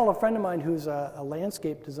 But I called a friend of mine who's a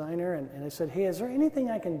landscape designer, and I said, hey, is there anything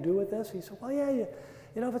I can do with this? He said, well, yeah,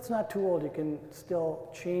 you know, if it's not too old, you can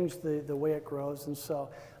still change the way it grows. And so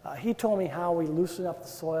he told me how we loosen up the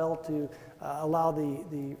soil to allow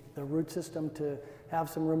the root system to have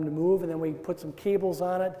some room to move, and then we put some cables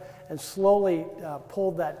on it and slowly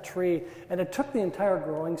pulled that tree. And it took the entire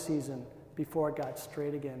growing season before it got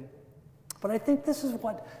straight again. But I think this is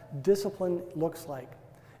what discipline looks like.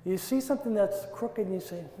 You see something that's crooked and you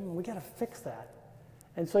say, we got to fix that.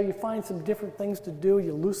 And so you find some different things to do.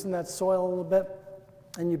 You loosen that soil a little bit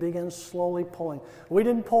and you begin slowly pulling. We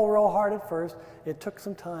didn't pull real hard at first. It took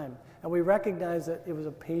some time. And we recognized that it was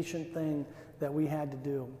a patient thing that we had to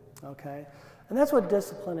do, okay? And that's what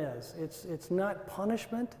discipline is. It's not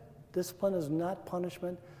punishment. Discipline is not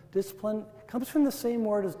punishment. Discipline comes from the same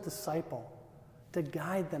word as disciple, to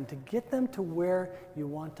guide them, to get them to where you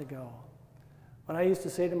want to go. When I used to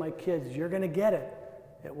say to my kids, you're going to get it,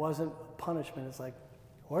 it wasn't punishment. It's like,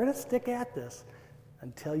 we're going to stick at this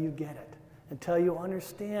until you get it, until you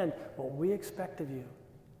understand what we expect of you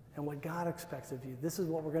and what God expects of you. This is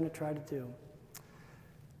what we're going to try to do.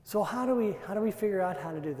 So how do we figure out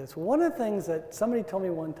how to do this? One of the things that somebody told me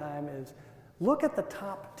one time is look at the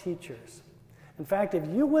top teachers. In fact, if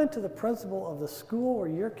you went to the principal of the school where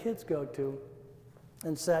your kids go to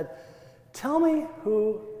and said, tell me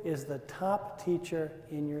who is the top teacher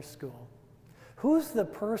in your school. Who's the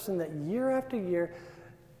person that year after year,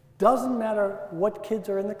 doesn't matter what kids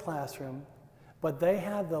are in the classroom, but they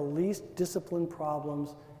have the least discipline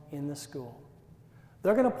problems in the school.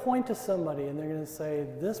 They're going to point to somebody and they're going to say,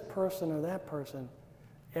 this person or that person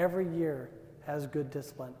every year has good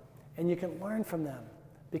discipline. And you can learn from them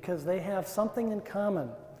because they have something in common.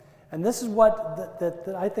 And this is what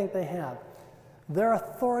that I think they have. They're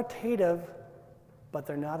authoritative, but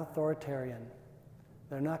they're not authoritarian.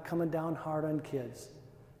 They're not coming down hard on kids.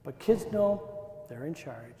 But kids know they're in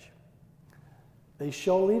charge. They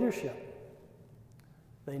show leadership.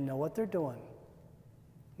 They know what they're doing.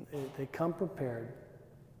 They come prepared.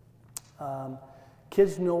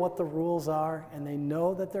 Kids know what the rules are, and they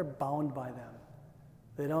know that they're bound by them.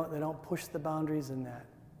 They don't push the boundaries in that.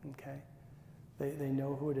 Okay, they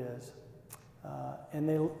know who it is,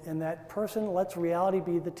 and that person lets reality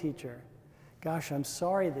be the teacher. Gosh, I'm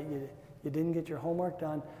sorry that you didn't get your homework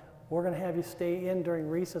done. We're going to have you stay in during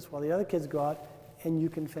recess while the other kids go out, and you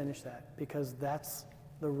can finish that because that's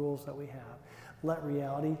the rules that we have. Let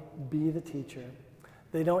reality be the teacher.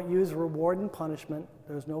 They don't use reward and punishment.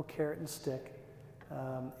 There's no carrot and stick.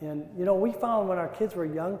 And you know, we found when our kids were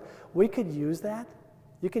young, we could use that.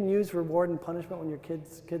 You can use reward and punishment when your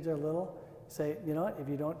kids are little. Say, you know what, if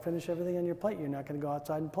you don't finish everything on your plate, you're not going to go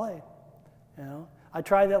outside and play. You know, I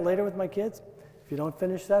tried that later with my kids. If you don't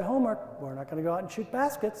finish that homework, we're not going to go out and shoot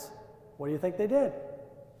baskets. What do you think they did?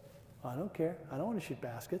 Well, I don't care. I don't want to shoot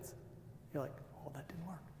baskets. You're like, oh, that didn't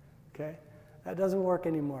work. Okay, that doesn't work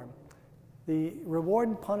anymore. The reward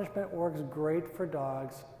and punishment works great for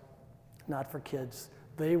dogs, not for kids.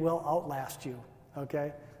 They will outlast you.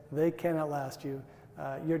 Okay, they can outlast you.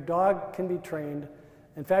 Your dog can be trained.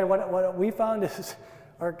 In fact, what we found is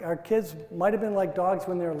our kids might have been like dogs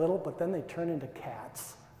when they were little, but then they turn into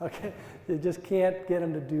cats. Okay, you just can't get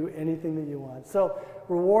them to do anything that you want. So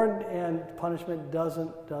reward and punishment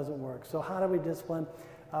doesn't work. So how do we discipline?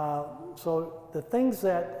 So the things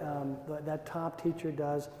that that top teacher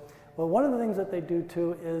does, well, one of the things that they do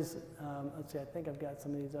too is, let's see, I think I've got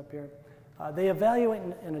some of these up here. They evaluate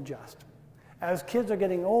and adjust. As kids are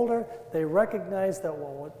getting older, they recognize that,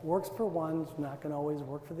 well, what works for one is not going to always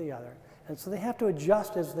work for the other. And so they have to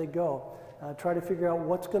adjust as they go, try to figure out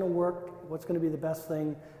what's going to work, what's going to be the best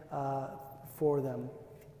thing for them.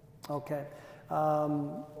 Okay.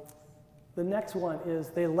 The next one is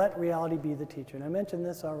they let reality be the teacher. And I mentioned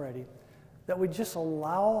this already, that we just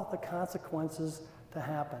allow the consequences to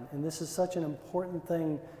happen. And this is such an important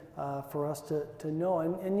thing for us to know.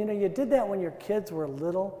 And you know, you did that when your kids were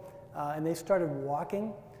little and they started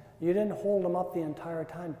walking. You didn't hold them up the entire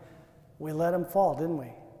time. We let them fall, didn't we?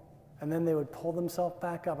 And then they would pull themselves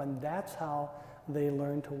back up, and that's how they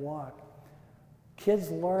learn to walk. Kids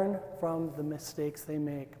learn from the mistakes they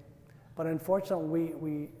make. But unfortunately,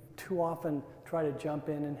 we too often try to jump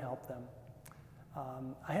in and help them.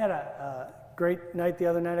 I had a great night the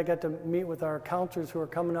other night. I got to meet with our counselors who are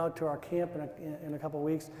coming out to our camp in a couple of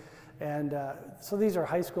weeks. And so these are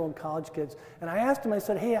high school and college kids. And I asked them, I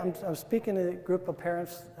said, hey, I'm speaking to a group of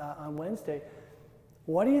parents on Wednesday.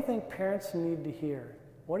 What do you think parents need to hear?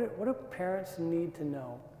 What do parents need to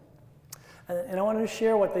know? And I wanted to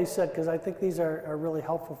share what they said because I think these are really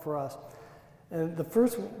helpful for us. And the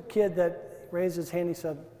first kid that raised his hand, he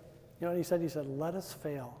said, you know what he said? He said, let us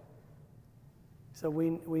fail. He said,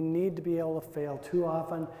 we need to be able to fail. Too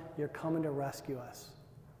often, you're coming to rescue us.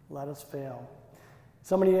 Let us fail.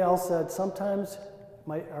 Somebody else said, sometimes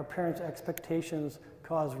our parents' expectations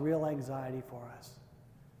cause real anxiety for us.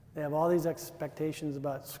 They have all these expectations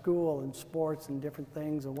about school and sports and different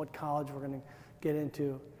things and what college we're going to get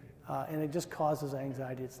into, and it just causes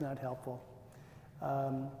anxiety. It's not helpful.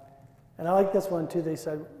 And I like this one too. They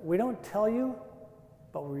said, we don't tell you,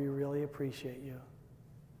 but we really appreciate you.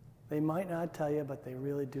 They might not tell you, but they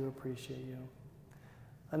really do appreciate you.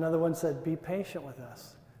 Another one said, be patient with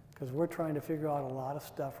us, because we're trying to figure out a lot of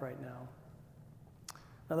stuff right now.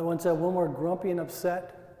 Another one said, when we're grumpy and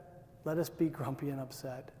upset, let us be grumpy and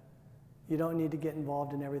upset. You don't need to get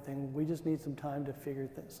involved in everything. We just need some time to figure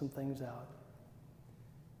some things out.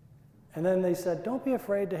 And then they said, don't be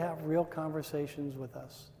afraid to have real conversations with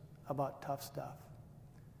us about tough stuff.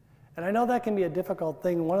 And I know that can be a difficult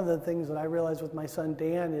thing. One of the things that I realized with my son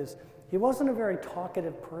Dan is he wasn't a very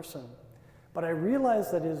talkative person. But I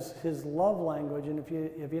realized that his love language, and if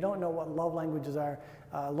you don't know what love languages are,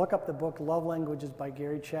 look up the book Love Languages by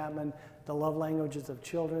Gary Chapman, The Love Languages of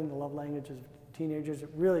Children, The Love Languages of Teenagers,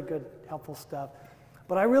 really good, helpful stuff.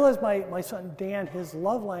 But I realized my son Dan, his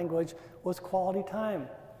love language was quality time.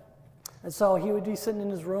 And so he would be sitting in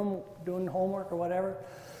his room doing homework or whatever.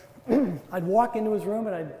 I'd walk into his room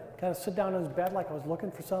and I'd kind of sit down on his bed like I was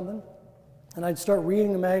looking for something. And I'd start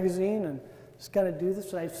reading the magazine and just kind of do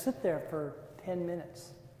this. And I'd sit there for 10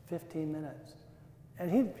 minutes, 15 minutes.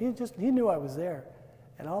 And he knew I was there.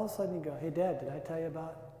 And all of a sudden he'd go, hey, Dad, did I tell you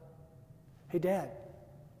about? Hey, Dad,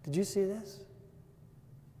 did you see this?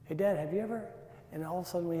 Hey, Dad, have you ever? And all of a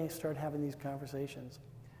sudden we started having these conversations.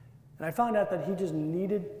 And I found out that he just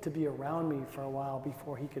needed to be around me for a while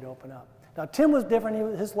before he could open up. Now, Tim was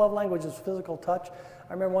different. His love language is physical touch.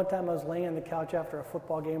 I remember one time I was laying on the couch after a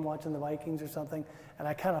football game watching the Vikings or something, and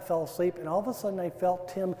I kind of fell asleep, and all of a sudden I felt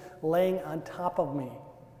Tim laying on top of me.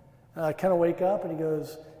 And I kind of wake up, and he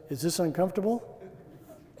goes, is this uncomfortable?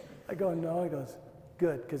 I go, no. He goes,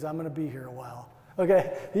 good, because I'm going to be here a while.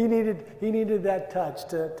 Okay, he needed that touch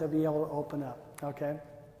to be able to open up, okay?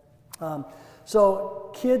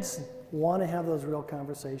 So kids want to have those real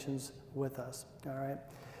conversations with us, all right?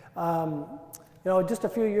 Just a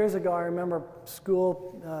few years ago, I remember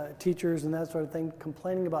school teachers and that sort of thing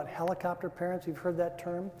complaining about helicopter parents. You've heard that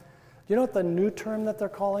term. Do you know what the new term that they're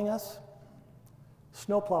calling us?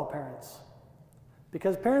 Snowplow parents.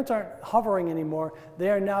 Because parents aren't hovering anymore, they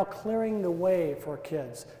are now clearing the way for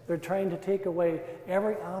kids. They're trying to take away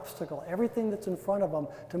every obstacle, everything that's in front of them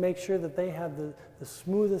to make sure that they have the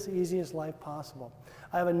smoothest, easiest life possible.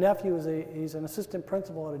 I have a nephew, he's an assistant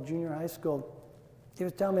principal at a junior high school. He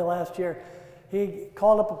was telling me last year, he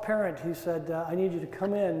called up a parent. He said, I need you to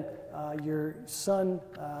come in. Your son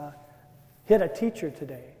hit a teacher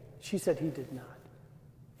today. She said he did not.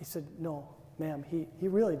 He said, no, ma'am, he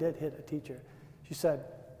really did hit a teacher. She said,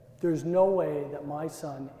 there's no way that my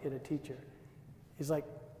son hit a teacher. He's like,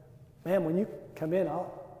 ma'am, when you come in,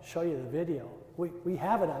 I'll show you the video. We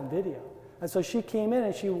have it on video. And so she came in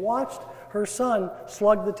and she watched her son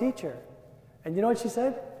slug the teacher. And you know what she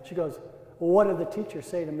said? She goes, well, what did the teacher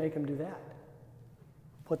say to make him do that?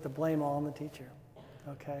 put the blame all on the teacher,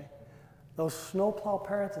 okay? Those snowplow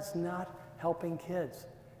parents, it's not helping kids.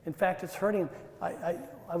 In fact, it's hurting them. I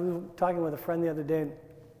was talking with a friend the other day.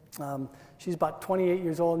 She's about 28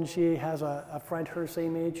 years old, and she has a friend her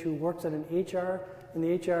same age who works at in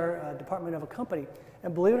the HR department of a company.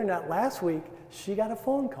 And believe it or not, last week, she got a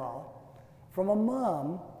phone call from a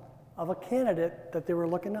mom of a candidate that they were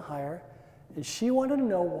looking to hire, and she wanted to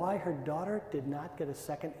know why her daughter did not get a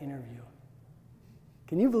second interview.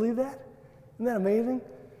 Can you believe that? Isn't that amazing?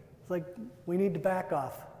 It's like we need to back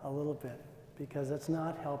off a little bit because it's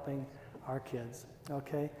not helping our kids,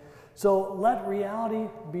 okay? So let reality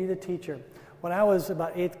be the teacher. When I was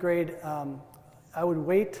about 8th grade, I would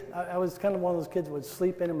wait. I was kind of one of those kids that would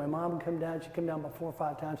sleep in, and my mom would come down. She'd come down about 4 or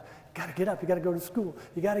 5 times. You got to get up. You got to go to school.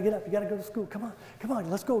 You got to get up. You got to go to school. Come on,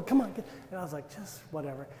 let's go. Come on. And I was like, just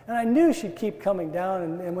whatever. And I knew she'd keep coming down,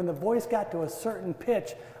 and when the voice got to a certain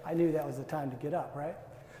pitch, I knew that was the time to get up, right?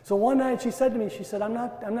 So one night she said to me, she said, I'm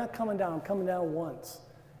not coming down. I'm coming down once.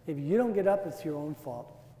 If you don't get up, it's your own fault.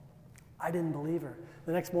 I didn't believe her.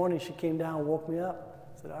 The next morning she came down and woke me up.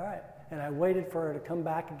 I said, all right. And I waited for her to come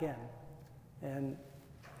back again. And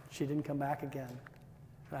she didn't come back again.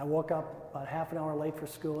 And I woke up about half an hour late for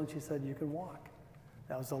school, and she said, you can walk.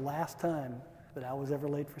 That was the last time that I was ever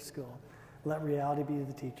late for school. Let reality be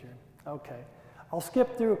the teacher. Okay. I'll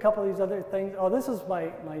skip through a couple of these other things. Oh, this is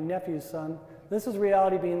my nephew's son. This is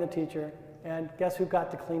reality being the teacher. And guess who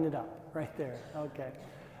got to clean it up? Right there. Okay.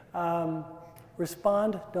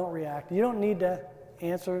 Respond, don't react. You don't need to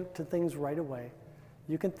answer to things right away.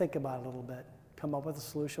 You can think about it a little bit, come up with a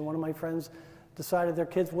solution. One of my friends decided their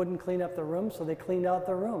kids wouldn't clean up their room, so they cleaned out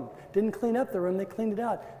their room. Didn't clean up the room, they cleaned it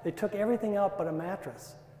out. They took everything out but a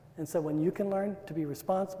mattress and said, when you can learn to be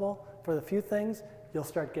responsible for the few things, you'll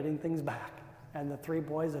start getting things back. And the 3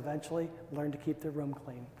 boys eventually learned to keep their room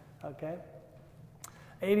clean, okay?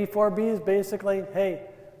 A-B-4-B is basically, hey,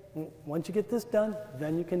 once you get this done,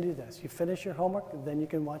 then you can do this. You finish your homework, then you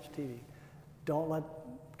can watch TV. Don't let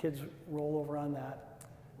kids roll over on that.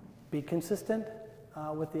 Be consistent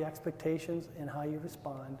with the expectations and how you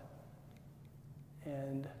respond.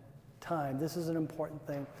 And time, this is an important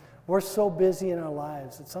thing. We're so busy in our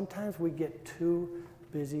lives that sometimes we get too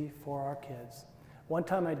busy for our kids. One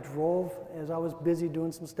time I drove, as I was busy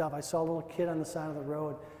doing some stuff, I saw a little kid on the side of the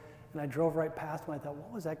road, and I drove right past him. I thought,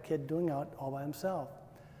 what was that kid doing out all by himself?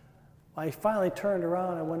 I finally turned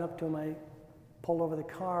around, I went up to him, I pulled over the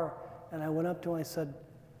car, and I went up to him, I said,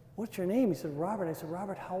 what's your name? He said, Robert. I said,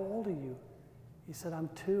 Robert, how old are you? He said, I'm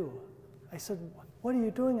 2. I said, what are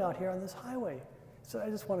you doing out here on this highway? He said, I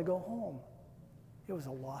just want to go home. He was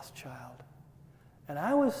a lost child. And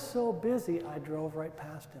I was so busy, I drove right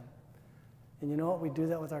past him. And you know what? We do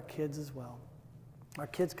that with our kids as well. Our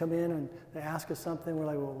kids come in and they ask us something, we're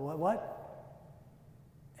like, well, what?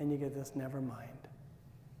 And you get this, never mind.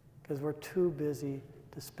 Because we're too busy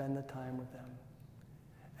to spend the time with them.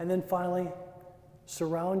 And then finally,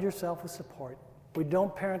 surround yourself with support. We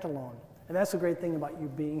don't parent alone. And that's the great thing about you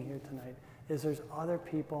being here tonight, is there's other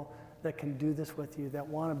people that can do this with you, that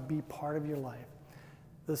want to be part of your life.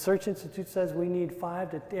 The Search Institute says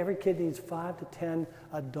every kid needs 5 to 10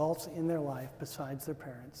 adults in their life besides their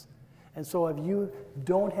parents. And so if you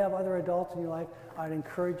don't have other adults in your life, I'd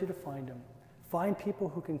encourage you to find them. Find people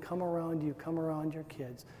who can come around you, come around your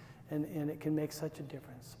kids, and it can make such a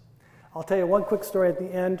difference. I'll tell you one quick story at the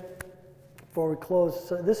end before we close.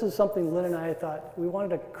 So this is something Lynn and I thought, we wanted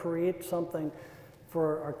to create something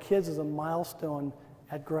for our kids as a milestone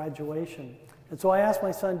at graduation. And so I asked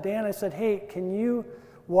my son, Dan, I said, hey, can you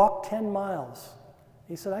walk 10 miles?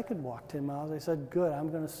 He said, I could walk 10 miles. I said, good, I'm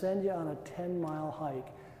going to send you on a 10-mile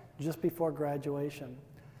hike just before graduation.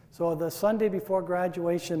 So the Sunday before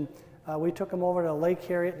graduation, we took him over to Lake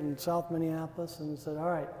Harriet in South Minneapolis and said, all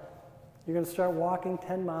right, you're going to start walking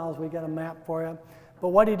 10 miles. We got a map for you. But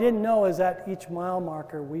what he didn't know is that each mile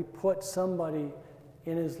marker, we put somebody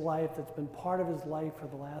in his life that's been part of his life for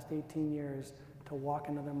the last 18 years to walk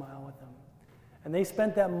another mile with him. And they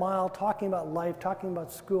spent that mile talking about life, talking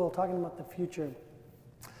about school, talking about the future.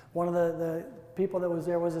 One of the people that was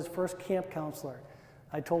there was his first camp counselor.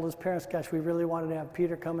 I told his parents, gosh, we really wanted to have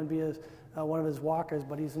Peter come and be one of his walkers,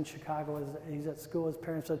 but he's in Chicago, he's at school. His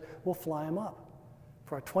parents said, we'll fly him up.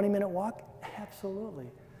 For a 20-minute walk?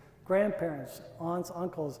 Absolutely. Grandparents, aunts,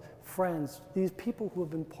 uncles, friends, these people who have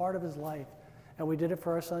been part of his life. And we did it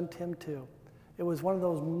for our son Tim too. It was one of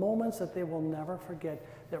those moments that they will never forget,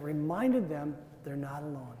 that reminded them they're not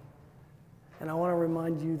alone. And I want to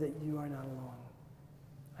remind you that you are not alone.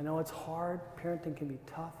 I know it's hard, parenting can be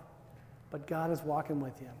tough, but God is walking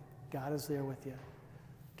with you. God is there with you.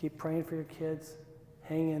 Keep praying for your kids.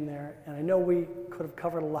 hang in there. And I know we could have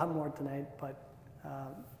covered a lot more tonight, but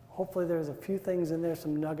hopefully there's a few things in there,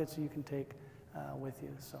 some nuggets you can take with you.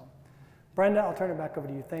 So, Brenda, I'll turn it back over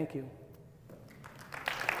to you. Thank you.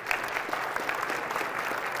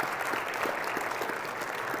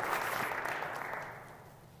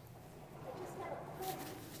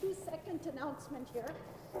 Announcement here.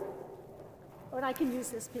 Oh, and I can use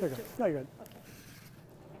this picture. No, you're good. Okay.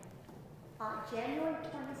 January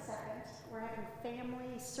 22nd, we're having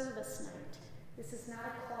family service night. This is not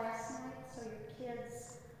a class night, so your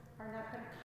kids are not going to